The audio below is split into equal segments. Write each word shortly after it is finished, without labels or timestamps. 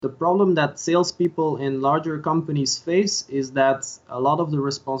The problem that salespeople in larger companies face is that a lot of the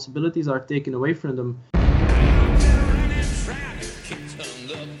responsibilities are taken away from them.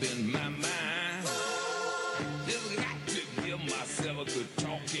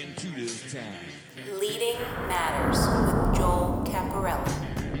 Leading Matters with Joel Camparella.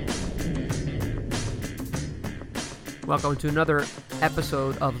 Welcome to another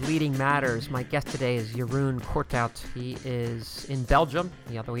episode of Leading Matters. My guest today is Jeroen Kortout. He is in Belgium,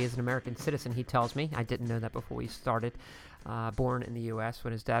 although he is an American citizen, he tells me. I didn't know that before we started. Born in the U.S.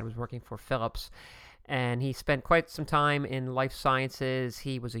 when his dad was working for Philips. And he spent quite some time in life sciences.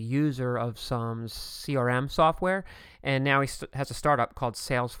 He was a user of some CRM software, and now he has a startup called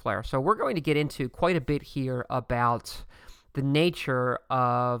SalesFlare. So we're going to get into quite a bit here about the nature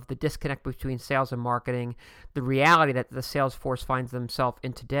of the disconnect between sales and marketing, the reality that the sales force finds themselves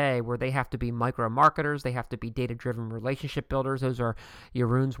in today, where they have to be micro marketers, they have to be data-driven relationship builders. Those are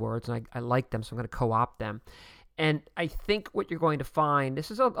Jeroen's words, and I like them, so I'm going to co-opt them. And I think what you're going to find, this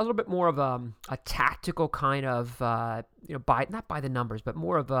is a little bit more of a tactical kind of, not by the numbers, but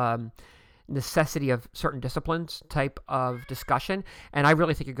more of a necessity of certain disciplines type of discussion. And I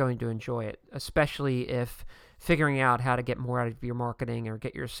really think you're going to enjoy it, especially if figuring out how to get more out of your marketing or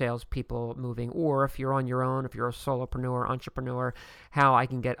get your salespeople moving, or if you're on your own, if you're a solopreneur, entrepreneur, how I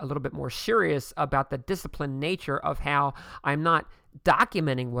can get a little bit more serious about the disciplined nature of how I'm not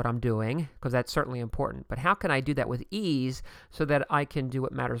documenting what I'm doing, because that's certainly important, but how can I do that with ease so that I can do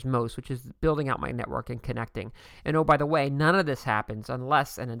what matters most, which is building out my network and connecting. And oh, by the way, none of this happens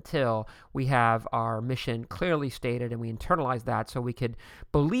unless and until we have our mission clearly stated and we internalize that so we could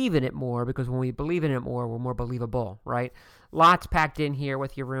believe in it more, because when we believe in it more, we're more believable, right? Lots packed in here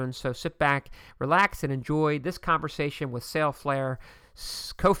with Jeroen, so sit back, relax, and enjoy this conversation with SalesFlare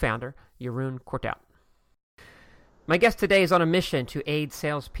co-founder Jeroen Kortout. My guest today is on a mission to aid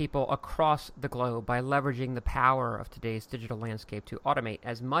salespeople across the globe by leveraging the power of today's digital landscape to automate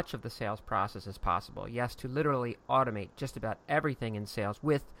as much of the sales process as possible. Yes, to literally automate just about everything in sales,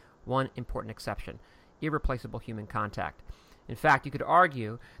 with one important exception: irreplaceable human contact. In fact, you could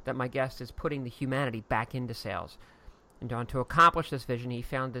argue that my guest is putting the humanity back into sales. And to accomplish this vision, he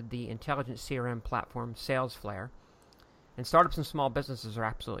founded the intelligent CRM platform SalesFlare, and startups and small businesses are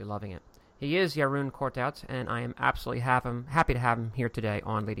absolutely loving it. He is Jeroen Kortout, and I am absolutely happy to have him here today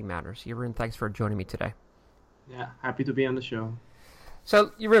on Leading Matters. Jeroen, thanks for joining me today. Yeah, happy to be on the show.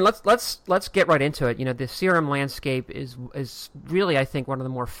 So, Jeroen, let's get right into it. You know, the CRM landscape is really, I think, one of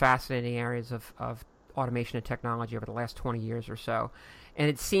the more fascinating areas of automation and technology over the last 20 years or so. And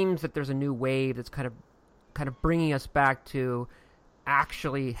it seems that there's a new wave that's kind of bringing us back to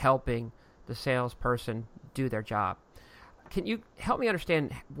actually helping the salesperson do their job. Can you help me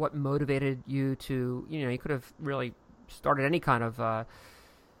understand what motivated you to, you could have really started any kind of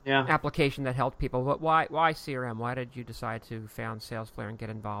application that helped people, but why CRM? Why did you decide to found SalesFlare and get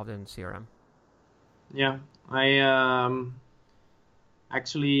involved in CRM? Yeah, I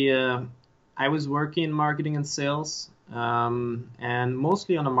was working in marketing and sales, and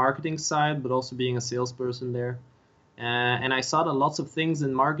mostly on the marketing side, but also being a salesperson there. And I saw that lots of things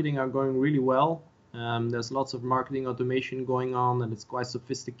in marketing are going really well. There's lots of marketing automation going on, and it's quite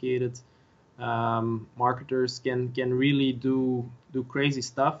sophisticated. Marketers can really do crazy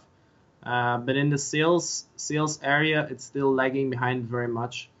stuff, but in the sales area, it's still lagging behind very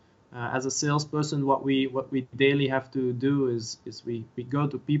much. As a salesperson, what we daily have to do is we go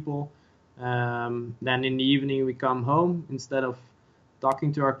to people. Then in the evening we come home. Instead of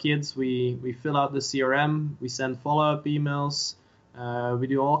talking to our kids, we fill out the CRM, we send follow-up emails. We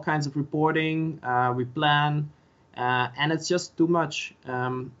do all kinds of reporting, we plan, and it's just too much.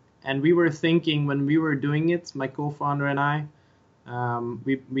 And we were thinking when we were doing it, my co-founder and I,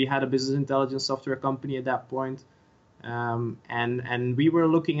 we had a business intelligence software company at that point, and we were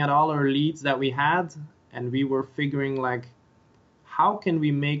looking at all our leads that we had, and we were figuring like, how can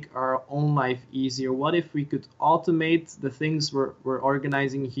we make our own life easier? What if we could automate the things we're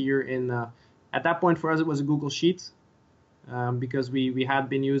organizing here in, at that point for us it was a Google Sheet. Because we had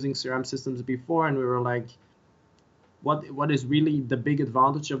been using CRM systems before, and we were like, what is really the big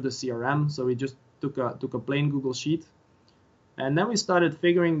advantage of the CRM? So we just took a plain Google Sheet, and then we started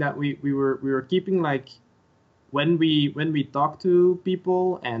figuring that we were keeping like when we talk to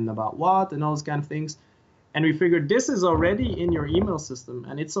people and about what and all those kind of things, and we figured this is already in your email system,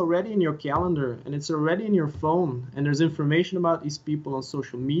 and it's already in your calendar, and it's already in your phone, and there's information about these people on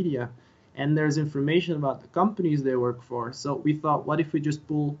social media. And there's information about the companies they work for. So we thought, what if we just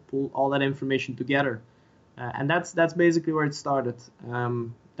pull all that information together? And that's basically where it started.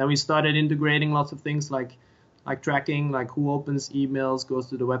 Then we started integrating lots of things like like tracking, like who opens emails, goes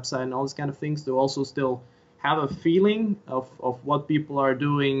to the website, and all these kind of things, to also still have a feeling of what people are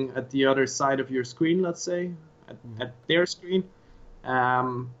doing at the other side of your screen, let's say, at their screen.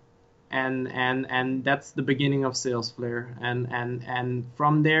 And that's the beginning of SalesFlare. And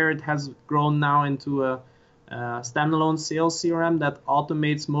from there, it has grown now into a standalone sales CRM that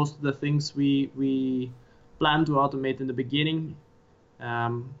automates most of the things we plan to automate in the beginning.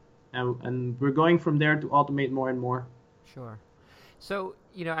 And we're going from there to automate more and more. Sure. So,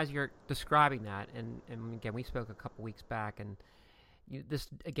 as you're describing that, and again, we spoke a couple weeks back, and this,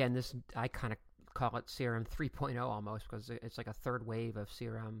 I kind of call it CRM 3.0 almost, because it's like a third wave of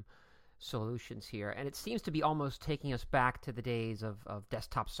CRM solutions here. And it seems to be almost taking us back to the days of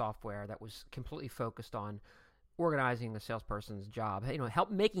desktop software that was completely focused on organizing the salesperson's job, help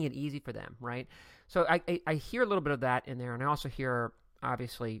making it easy for them, right? So I hear a little bit of that in there, and I also hear,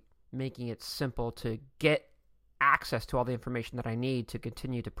 obviously, making it simple to get access to all the information that I need to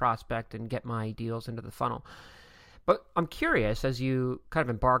continue to prospect and get my deals into the funnel. But I'm curious, as you kind of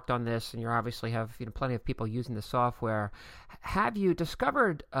embarked on this, and you obviously have plenty of people using the software, have you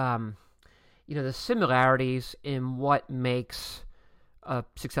discovered the similarities in what makes a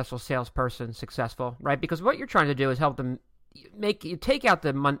successful salesperson successful, right? Because what you're trying to do is help them take out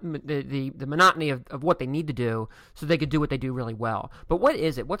the monotony of what they need to do, so they could do what they do really well. But what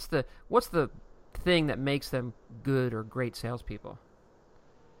is it? What's the thing that makes them good or great salespeople?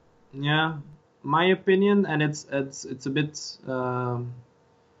 Yeah, my opinion, and it's a bit it's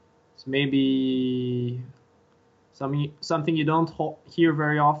maybe something you don't hear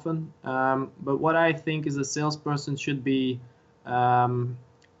very often. But what I think is a salesperson should be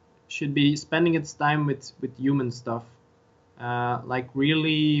spending its time with human stuff, like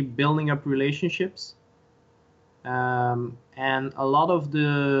really building up relationships. And a lot of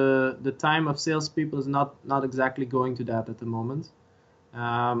the time of salespeople is not exactly going to that at the moment.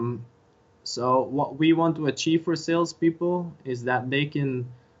 So what we want to achieve for salespeople is that they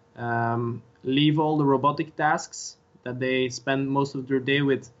can leave all the robotic tasks that they spend most of their day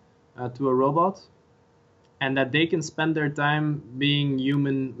with to a robot, and that they can spend their time being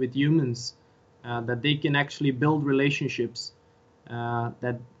human with humans, that they can actually build relationships,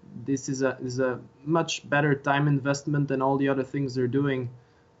 that this is a much better time investment than all the other things they're doing.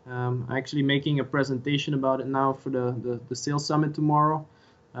 I'm actually making a presentation about it now for the sales summit tomorrow.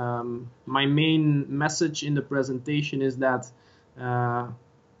 My main message in the presentation is that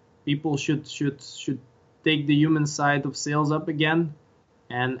people should take the human side of sales up again,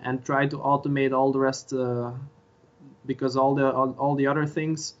 and try to automate all the rest, because all the other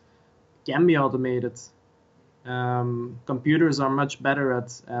things can be automated. Computers are much better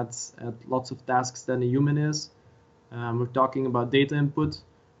at lots of tasks than a human is. We're talking about data input.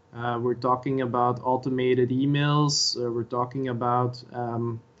 We're talking about automated emails. We're talking about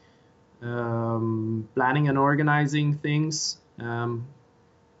planning and organizing things.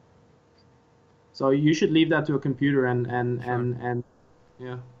 So you should leave that to a computer and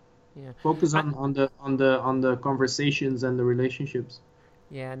focus on the conversations and the relationships.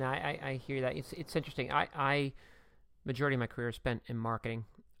 Yeah, no, I hear that. It's interesting. I majority of my career is spent in marketing.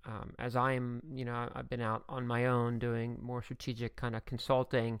 As I'm, I've been out on my own doing more strategic kind of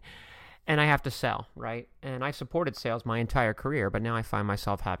consulting, and I have to sell, right? And I supported sales my entire career, but now I find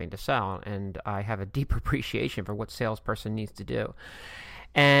myself having to sell, and I have a deep appreciation for what salesperson needs to do.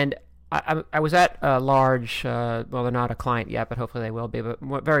 And I was at a large, well, they're not a client yet, but hopefully they will be,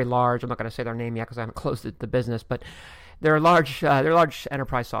 but very large. I'm not going to say their name yet because I haven't closed the business, but they're a large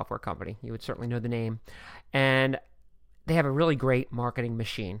enterprise software company. You would certainly know the name. And they have a really great marketing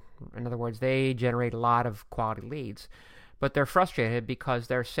machine. In other words, they generate a lot of quality leads, but they're frustrated because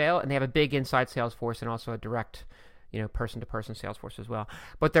their and they have a big inside sales force and also a direct, person-to-person sales force as well.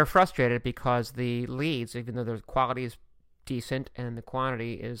 But they're frustrated because the leads, even though the quality is decent and the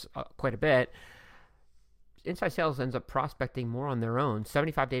quantity is quite a bit, inside sales ends up prospecting more on their own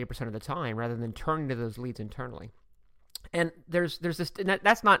 75 to 80% of the time rather than turning to those leads internally. And there's this, and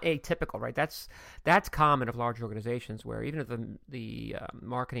that's not atypical, right? That's common of large organizations where even if the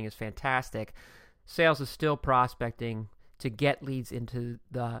marketing is fantastic, sales is still prospecting to get leads into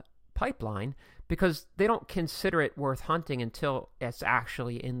the pipeline because they don't consider it worth hunting until it's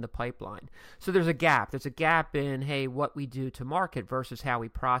actually in the pipeline. So there's a gap. There's a gap in, hey, what we do to market versus how we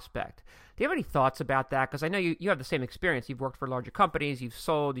prospect. Do you have any thoughts about that? Because I know you have the same experience. You've worked for larger companies. You've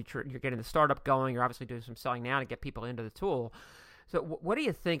sold. You're getting the startup going. You're obviously doing some selling now to get people into the tool. So what do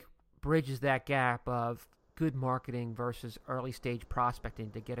you think bridges that gap of good marketing versus early stage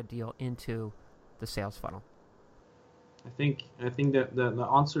prospecting to get a deal into the sales funnel? I think that the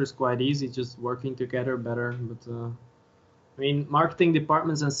answer is quite easy, just working together better. But I mean, marketing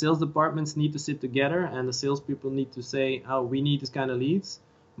departments and sales departments need to sit together, and the salespeople need to say, "Oh, we need this kind of leads."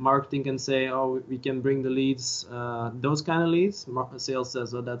 Marketing can say, "Oh, we can bring the leads, those kind of leads." Sales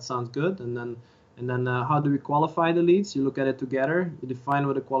says, "Oh, that sounds good," and then how do we qualify the leads? You look at it together. You define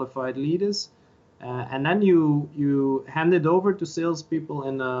what a qualified lead is, and then you hand it over to salespeople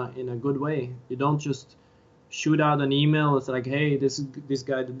in a good way. You don't just shoot out an email. It's like, hey, this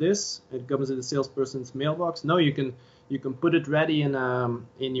guy did this. It comes in the salesperson's mailbox. No, you can put it ready in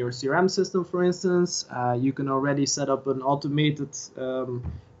your CRM system, for instance. You can already set up an automated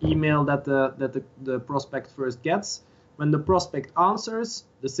email that the prospect first gets. When the prospect answers,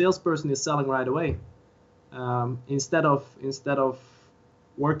 the salesperson is selling right away. Instead of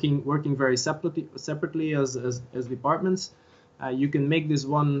working very separately as departments, you can make this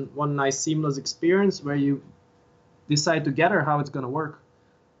one nice seamless experience where you decide together how it's going to work.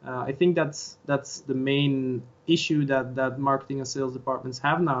 I think that's the main issue that marketing and sales departments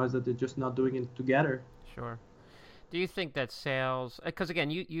have now, is that they're just not doing it together. Sure. Do you think that sales, because again,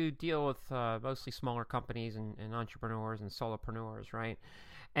 you deal with mostly smaller companies and entrepreneurs and solopreneurs, right?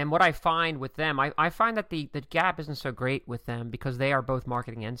 And what I find with them, I find that the gap isn't so great with them because they are both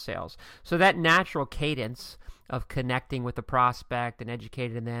marketing and sales. So that natural cadence of connecting with the prospect and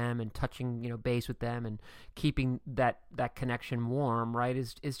educating them and touching base with them and keeping that connection warm, right,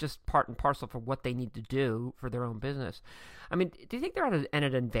 is just part and parcel for what they need to do for their own business. I mean, do you think they're at an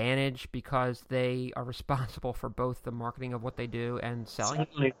advantage because they are responsible for both the marketing of what they do and selling?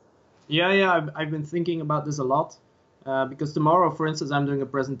 Certainly. Yeah. I've been thinking about this a lot. Because tomorrow, for instance, I'm doing a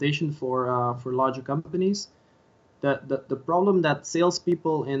presentation for larger companies. The problem that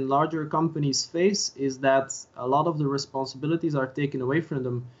salespeople in larger companies face is that a lot of the responsibilities are taken away from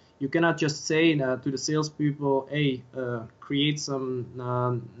them. You cannot just say to the salespeople, "Hey, create some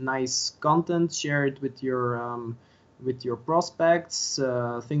nice content, share it with your prospects,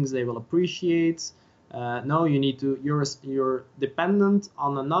 things they will appreciate." No, you need to. You're dependent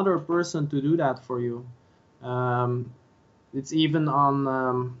on another person to do that for you. It's even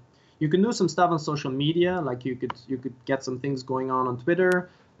on. You can do some stuff on social media, like you could get some things going on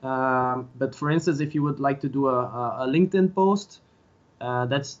Twitter. But for instance, if you would like to do a LinkedIn post,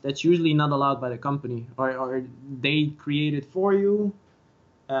 that's usually not allowed by the company, or they create it for you,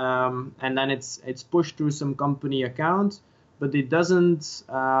 and then it's pushed through some company account, but it doesn't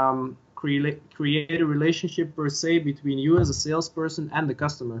create a relationship per se between you as a salesperson and the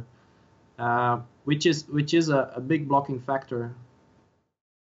customer. Which is a big blocking factor.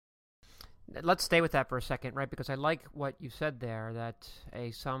 Let's stay with that for a second, right? Because I like what you said there, that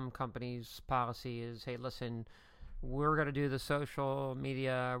some companies' policy is, hey, listen, we're going to do the social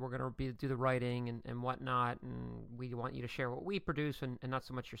media, we're going to do the writing and whatnot, and we want you to share what we produce and not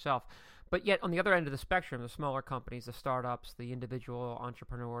so much yourself. But yet, on the other end of the spectrum, the smaller companies, the startups, the individual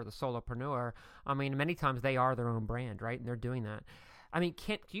entrepreneur, the solopreneur, I mean, many times they are their own brand, right? And they're doing that. I mean,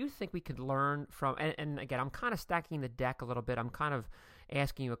 do you think we could learn from, and again, I'm kind of stacking the deck a little bit. I'm kind of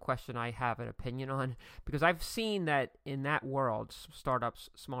asking you a question I have an opinion on, because I've seen that in that world, startups,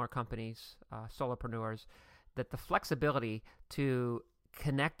 smaller companies, solopreneurs, that the flexibility to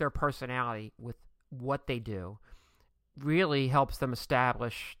connect their personality with what they do really helps them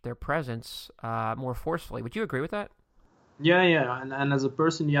establish their presence more forcefully. Would you agree with that? Yeah. And as a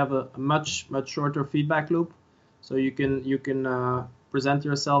person, you have a much shorter feedback loop. So you can present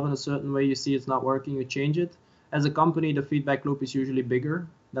yourself in a certain way. You see it's not working, you change it. As a company, the feedback loop is usually bigger.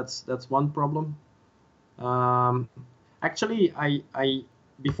 That's one problem. Actually, I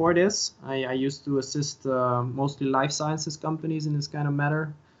before this, I used to assist mostly life sciences companies in this kind of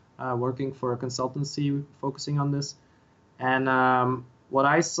matter, working for a consultancy focusing on this. And what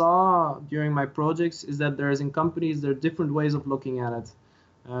I saw during my projects is that there are different ways of looking at it.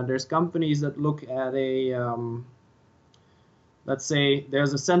 There's companies that look at let's say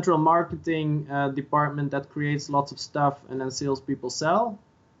there's a central marketing department that creates lots of stuff and then salespeople sell.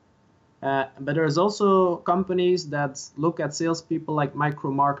 But there's also companies that look at salespeople like micro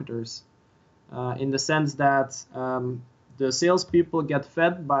marketers, in the sense that the salespeople get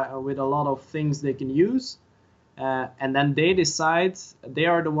fed with a lot of things they can use, and then they decide. They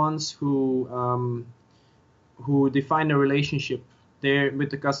are the ones who define the relationship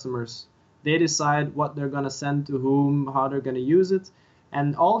with the customers. They decide what they're going to send to whom, how they're going to use it.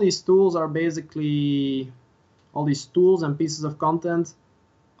 And all these tools and pieces of content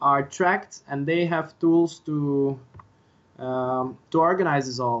are tracked, and they have tools to organize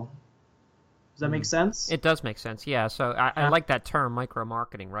this all. Does that make sense? It does make sense, yeah. So I like that term,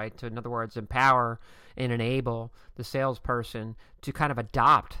 micro-marketing, right? To, in other words, empower and enable the salesperson to kind of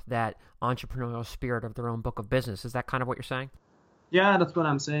adopt that entrepreneurial spirit of their own book of business. Is that kind of what you're saying? Yeah, that's what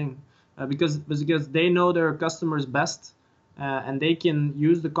I'm saying. Because they know their customers best, and they can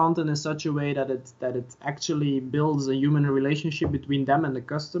use the content in such a way that it actually builds a human relationship between them and the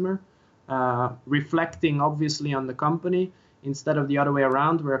customer, reflecting obviously on the company instead of the other way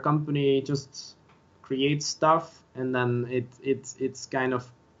around, where a company just creates stuff and then it's kind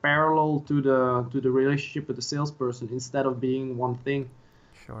of parallel to the relationship with the salesperson instead of being one thing.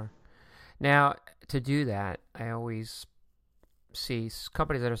 Sure. Now, to do that, I always see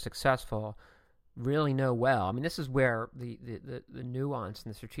companies that are successful really know well. I mean, this is where the nuance and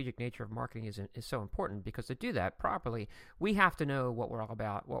the strategic nature of marketing is so important, because to do that properly, we have to know what we're all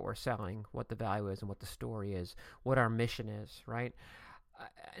about, what we're selling, what the value is, and what the story is, what our mission is, right?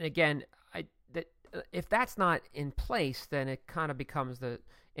 And again, if that's not in place, then it kind of becomes the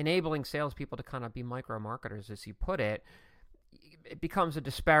enabling salespeople to kind of be micro marketers, as you put it. It becomes a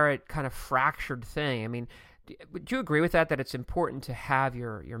disparate, kind of fractured thing. I mean, would you agree with that it's important to have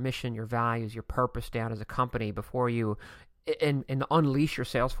your mission, your values, your purpose down as a company before you and unleash your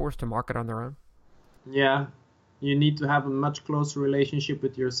sales force to market on their own? Yeah, you need to have a much closer relationship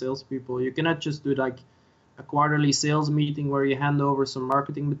with your salespeople. You cannot just do like a quarterly sales meeting where you hand over some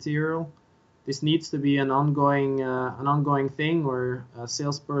marketing material. This needs to be an ongoing thing where a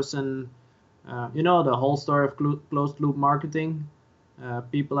salesperson, the whole story of closed loop marketing.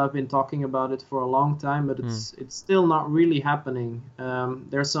 People have been talking about it for a long time, but it's still not really happening.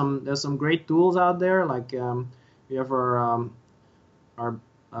 There's some great tools out there, like we have our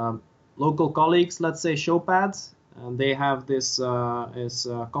local colleagues, let's say Showpads, and they have this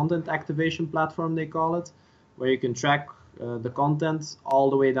content activation platform, they call it, where you can track the content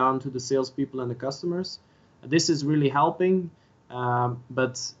all the way down to the salespeople and the customers. This is really helping,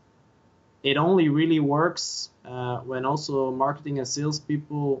 but it only really works when also marketing and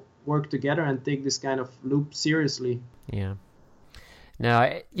salespeople work together and take this kind of loop seriously. Yeah.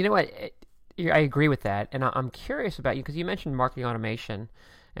 No, you know what? I agree with that. And I'm curious about you, because you mentioned marketing automation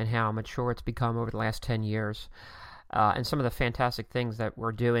and how mature it's become over the last 10 years and some of the fantastic things that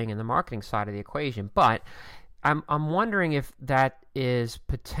we're doing in the marketing side of the equation. But I'm wondering if that is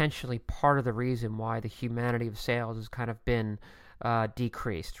potentially part of the reason why the humanity of sales has kind of been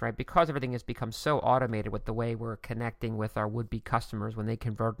decreased, right? Because everything has become so automated with the way we're connecting with our would-be customers when they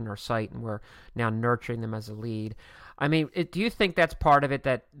convert on our site, and we're now nurturing them as a lead. I mean, do you think that's part of it,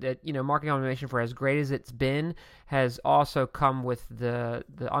 that marketing automation, for as great as it's been, has also come with the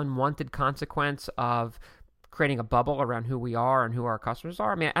unwanted consequence of creating a bubble around who we are and who our customers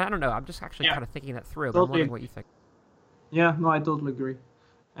are? I mean, I don't know. I'm just actually kind of thinking that through, but I'm wondering what you think. Yeah, no, I totally agree.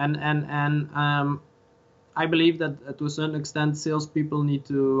 And I believe that to a certain extent, salespeople need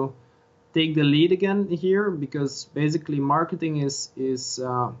to take the lead again here, because basically marketing is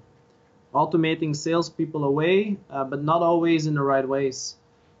automating salespeople away, but not always in the right ways.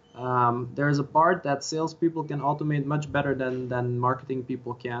 There's a part that salespeople can automate much better than marketing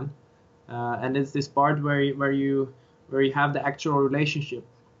people can, and it's this part where you have the actual relationship.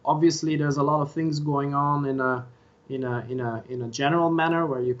 Obviously, there's a lot of things going on in a general manner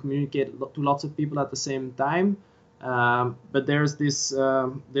where you communicate to lots of people at the same time, but there's this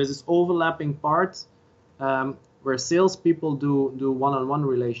overlapping part where salespeople do one-on-one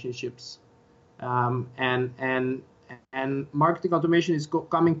relationships, and marketing automation is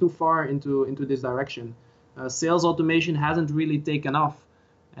coming too far into this direction. Sales automation hasn't really taken off,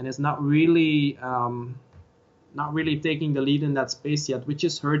 and is not really taking the lead in that space yet, which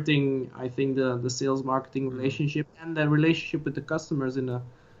is hurting, I think, the sales marketing relationship and the relationship with the customers in a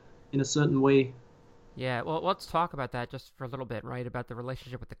certain way. Yeah, well, let's talk about that just for a little bit, right, about the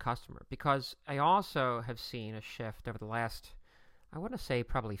relationship with the customer, because I also have seen a shift over the last, I want to say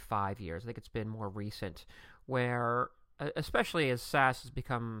probably 5 years. I think it's been more recent, where especially as SaaS has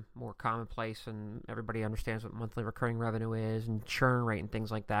become more commonplace and everybody understands what monthly recurring revenue is and churn rate and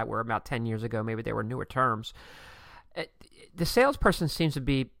things like that, where about 10 years ago maybe they were newer terms, the salesperson seems to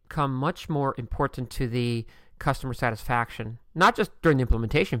become much more important to the customer satisfaction, not just during the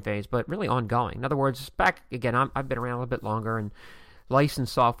implementation phase, but really ongoing. In other words, back again, I've been around a little bit longer, and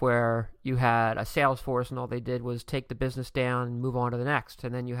licensed software, you had a sales force, and all they did was take the business down and move on to the next,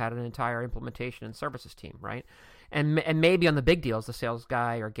 and then you had an entire implementation and services team, right? And maybe on the big deals, the sales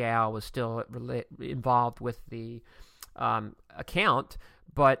guy or gal was still involved with the account,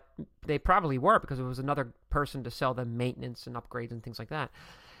 but they probably were, because it was another person to sell them maintenance and upgrades and things like that.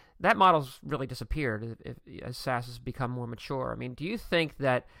 That model's really disappeared as SaaS has become more mature. I mean, do you think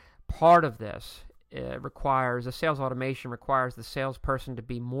that part of this requires the sales automation requires the salesperson to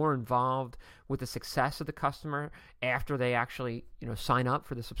be more involved with the success of the customer after they actually sign up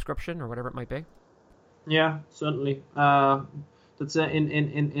for the subscription or whatever it might be? Yeah, certainly. That's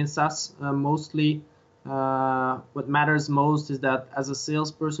in SaaS mostly. What matters most is that as a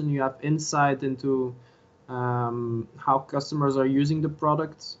salesperson, you have insight into how customers are using the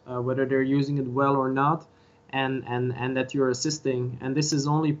product, whether they're using it well or not, and that you're assisting. And this is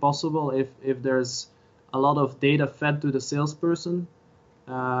only possible if there's a lot of data fed to the salesperson,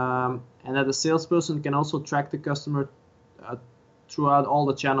 and that the salesperson can also track the customer throughout all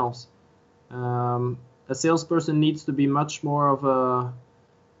the channels. A salesperson needs to be much more of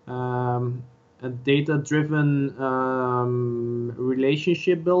a data-driven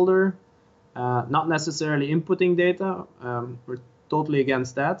relationship builder, not necessarily inputting data. We're totally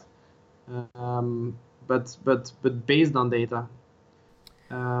against that, but based on data.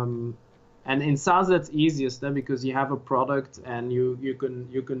 And in SaaS that's easiest because you have a product and you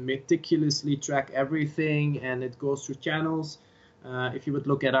can meticulously track everything, and it goes through channels. If you would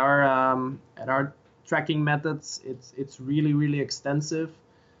look at our tracking methods, it's really extensive.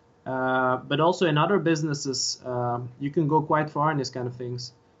 But also in other businesses, you can go quite far in this kind of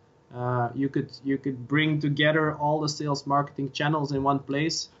things. You could bring together all the sales marketing channels in one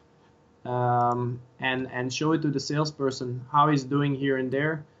place, and show it to the salesperson how he's doing here and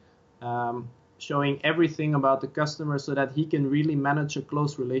there, showing everything about the customer so that he can really manage a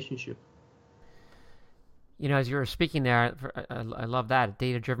close relationship. As you were speaking there, I love that, a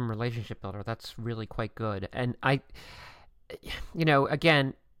data-driven relationship builder. That's really quite good. And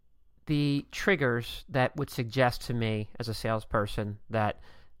again, the triggers that would suggest to me as a salesperson that,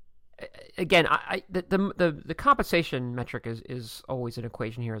 again, the compensation metric is always an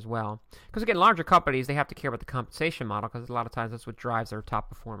equation here as well. Because again, larger companies, they have to care about the compensation model because a lot of times that's what drives their top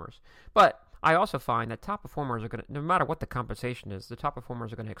performers. But I also find that top performers are going to, no matter what the compensation is, the top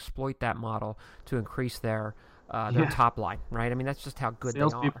performers are going to exploit that model to increase their top line, right? I mean, that's just how good they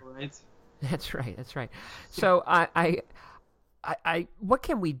are. Salespeople, right? That's right. So I what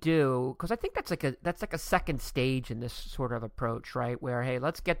can we do? Because I think that's like a second stage in this sort of approach, right? Where, hey,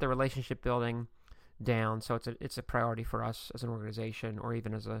 let's get the relationship building down, so it's a priority for us as an organization or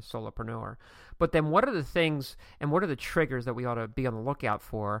even as a solopreneur. But then, what are the things and what are the triggers that we ought to be on the lookout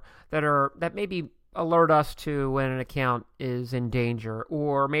for that maybe alert us to when an account is in danger,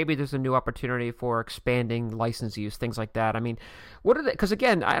 or maybe there's a new opportunity for expanding license use, things like that. I mean, what are the? Because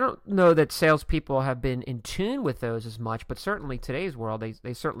again, I don't know that salespeople have been in tune with those as much, but certainly today's world,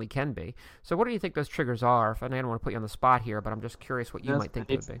 they certainly can be. So, what do you think those triggers are? I don't want to put you on the spot here, but I'm just curious what you might think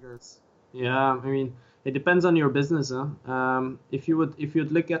would be. Yeah, I mean, it depends on your business. If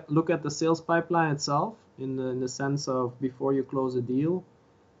you'd look at the sales pipeline itself, in the sense of before you close a deal,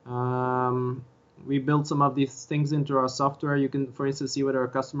 we build some of these things into our software. You can, for instance, see whether a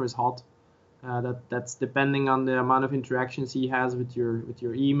customer is hot. That's depending on the amount of interactions he has with your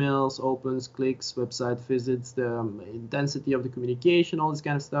emails, opens, clicks, website visits, the intensity of the communication, all this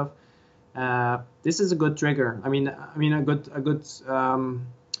kind of stuff. This is a good trigger. I mean a good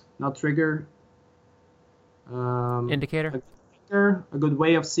not trigger. Indicator. A good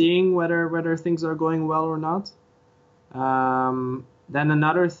way of seeing whether things are going well or not. Then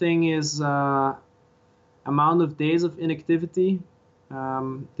another thing is amount of days of inactivity.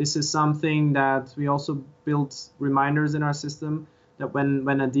 This is something that we also built reminders in our system that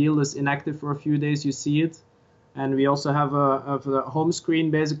when a deal is inactive for a few days, you see it. And we also have a home screen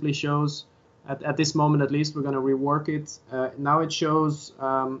basically shows, at this moment at least, we're going to rework it. Now it shows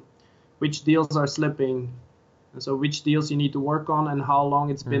which deals are slipping. And so which deals you need to work on and how long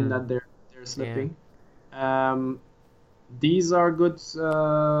it's been that they're slipping. Yeah. These are good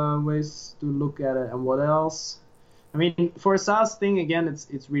ways to look at it. And what else? I mean, for a SaaS thing, again,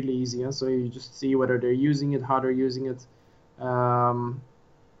 it's really easy. So you just see whether they're using it, how they're using it.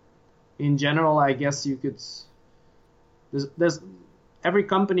 In general, I guess you could. There's every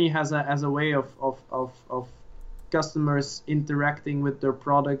company has a way of customers interacting with their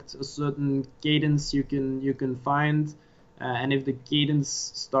product, a certain cadence you can find, and if the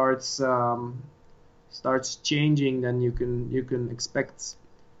cadence starts changing, then you can expect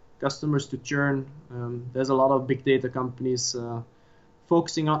customers to churn. There's a lot of big data companies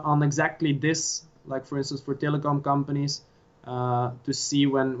focusing on exactly this, like for instance for telecom companies, to see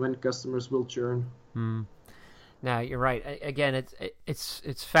when customers will churn. Now you're right. Again,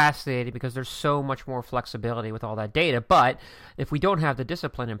 it's fascinating because there's so much more flexibility with all that data. But if we don't have the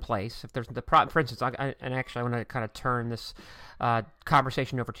discipline in place, if there's the problem, for instance, I want to kind of turn this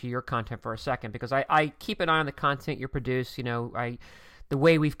conversation over to your content for a second, because I keep an eye on the content you produce. the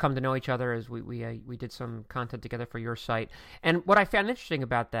way we've come to know each other is we did some content together for your site. And what I found interesting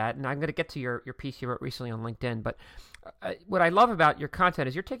about that, and I'm going to get to your piece you wrote recently on LinkedIn, but what I love about your content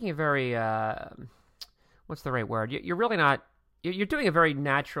is you're taking a very, what's the right word? You're really not, you're doing a very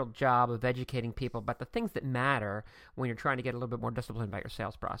natural job of educating people about the things that matter when you're trying to get a little bit more disciplined about your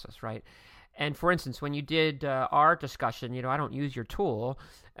sales process, right? And for instance, when you did our discussion, I don't use your tool,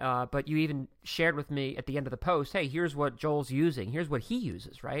 but you even shared with me at the end of the post, hey, here's what Joel's using, here's what he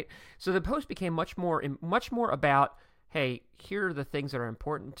uses, right? So the post became much more about, hey, here are the things that are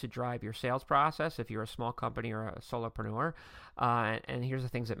important to drive your sales process if you're a small company or a solopreneur, and here's the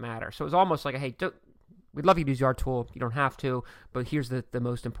things that matter. So it was almost like, hey, we'd love you to use our tool. You don't have to, but here's the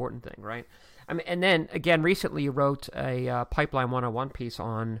most important thing, right? I mean, and then again, recently you wrote a Pipeline 101 piece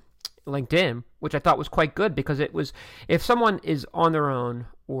on LinkedIn, which I thought was quite good because it was, if someone is on their own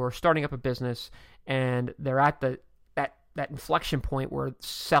or starting up a business and they're at that inflection point where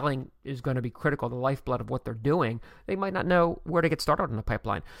selling is going to be critical, the lifeblood of what they're doing, they might not know where to get started in the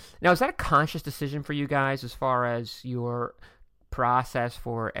pipeline. Now, is that a conscious decision for you guys as far as your process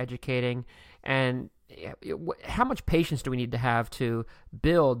for educating, and how much patience do we need to have to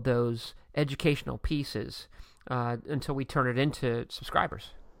build those educational pieces until we turn it into subscribers?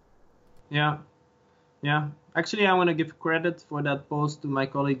 Yeah. Actually, I want to give credit for that post to my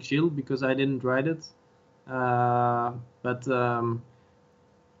colleague Gilles because I didn't write it. But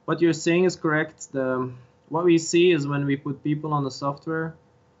what you're saying is correct. What we see is when we put people on the software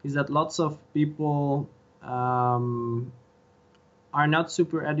is that lots of people are not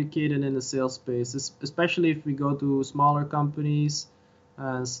super educated in the sales space, especially if we go to smaller companies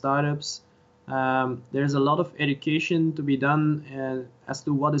and startups. There's a lot of education to be done as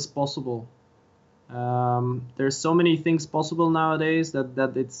to what is possible. There's so many things possible nowadays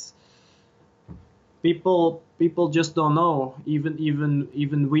that it's people just don't know.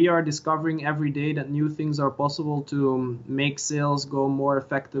 Even we are discovering every day that new things are possible to make sales go more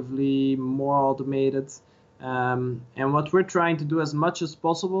effectively, more automated. And what we're trying to do as much as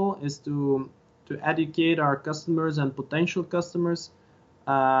possible is to educate our customers and potential customers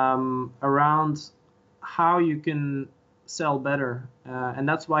around how you can sell better. And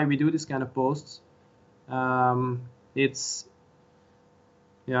that's why we do this kind of posts. It's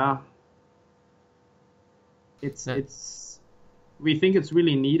we think it's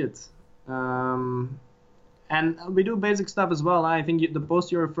really needed. And we do basic stuff as well. I think the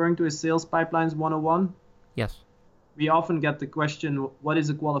post you're referring to is Sales Pipelines 101. Yes. We often get the question, what is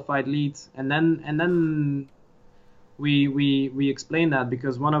a qualified lead? And then we explain that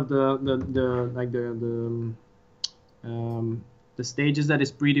because one of the stages that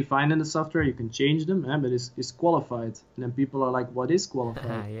is predefined in the software, you can change them, but is qualified. And then people are like, what is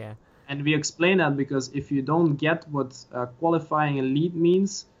qualified? Yeah. And we explain that because if you don't get what qualifying a lead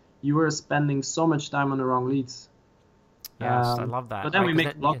means, you are spending so much time on the wrong leads. Yes, I love that. But then we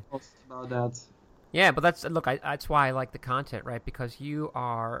make blog posts about that. Yeah, but that's why I like the content, right? Because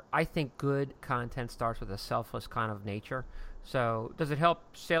I think good content starts with a selfless kind of nature. So does it help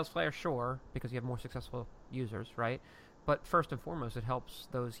SalesFlare? Sure, because you have more successful users, right? But first and foremost, it helps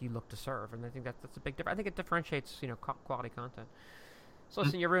those you look to serve, and I think that's a big difference. I think it differentiates, quality content. So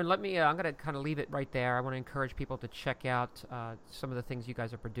listen, Jeroen, I'm going to kind of leave it right there. I want to encourage people to check out some of the things you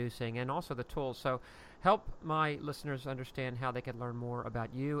guys are producing and also the tools. So help my listeners understand how they can learn more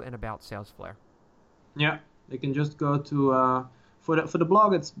about you and about SalesFlare. Yeah, they can just go to for the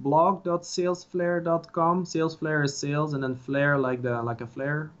blog. It's blog.salesflare.com. SalesFlare is sales, and then flare like a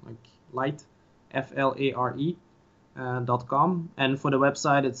flare, like light, FLARE. .com, and for the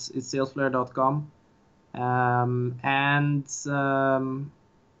website it's salesflare.com.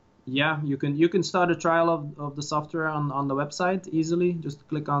 You can start a trial of the software on the website easily. Just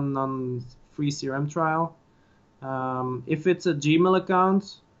click on free CRM trial. If it's a Gmail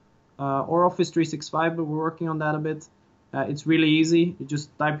account or Office 365, but we're working on that a bit, it's really easy. You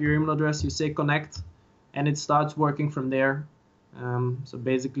just type your email address, you say connect, and it starts working from there. So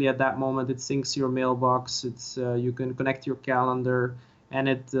basically at that moment it syncs your mailbox. It's you can connect your calendar, and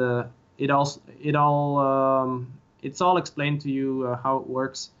it's all explained to you how it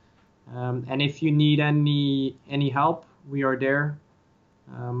works. And if you need any help, we are there.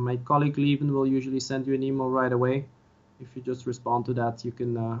 My colleague Lieven will usually send you an email right away. If you just respond to that, you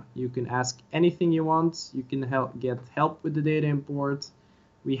can ask anything you want. You can get help with the data import.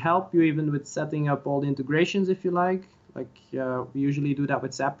 We help you even with setting up all the integrations if you like. We usually do that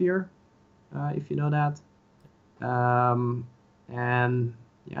with Zapier, if you know that. And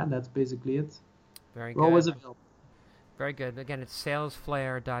yeah, that's basically it. Very good. We're always available. Very good. Again, it's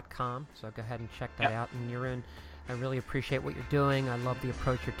salesflare.com, so go ahead and check that out. And Jeroen, I really appreciate what you're doing. I love the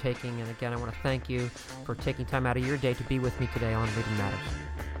approach you're taking. And again, I want to thank you for taking time out of your day to be with me today on Leading Matters.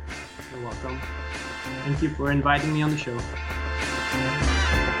 You're welcome. Thank you for inviting me on the show.